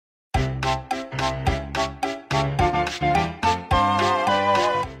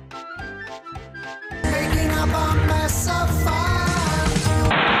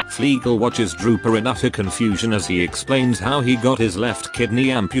Flegel watches Drooper in utter confusion as he explains how he got his left kidney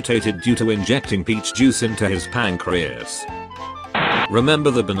amputated due to injecting peach juice into his pancreas.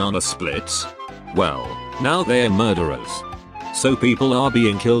 Remember the banana splits? Well, now they're murderers. So people are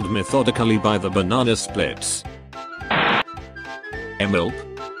being killed methodically by the banana splits. Emilp?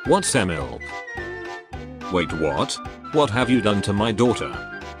 What's Emilp? Wait, what? What have you done to my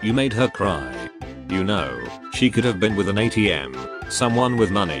daughter? You made her cry. You know, she could have been with an ATM, someone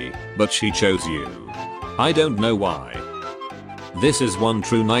with money, but she chose you. I don't know why. This is one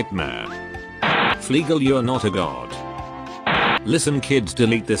true nightmare. Flegel, you're not a god. Listen kids,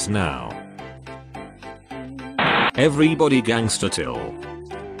 delete this now. Everybody gangster till.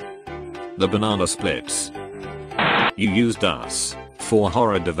 The banana splits. You used us for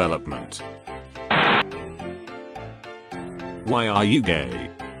horror development. Why are you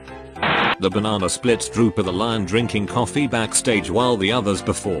gay? The banana splits Drooper the lion drinking coffee backstage while the others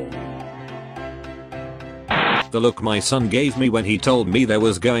perform. The look my son gave me when he told me there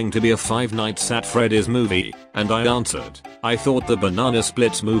was going to be a Five Nights at Freddy's movie, and I answered, I thought the banana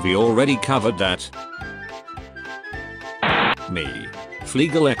splits movie already covered that. Me.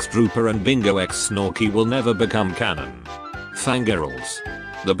 Flegel x Drooper and Bingo x Snorky will never become canon. Fangirls.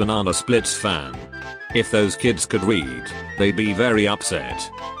 The banana splits fan. If those kids could read, they'd be very upset.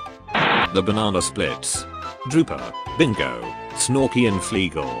 The banana splits. Drooper, Bingo, Snorky and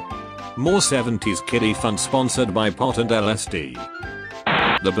Flegel. More 70s kiddie fun sponsored by pot and LSD.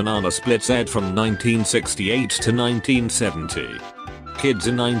 The banana splits aired from 1968 to 1970. Kids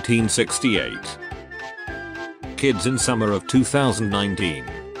in 1968. Kids in summer of 2019.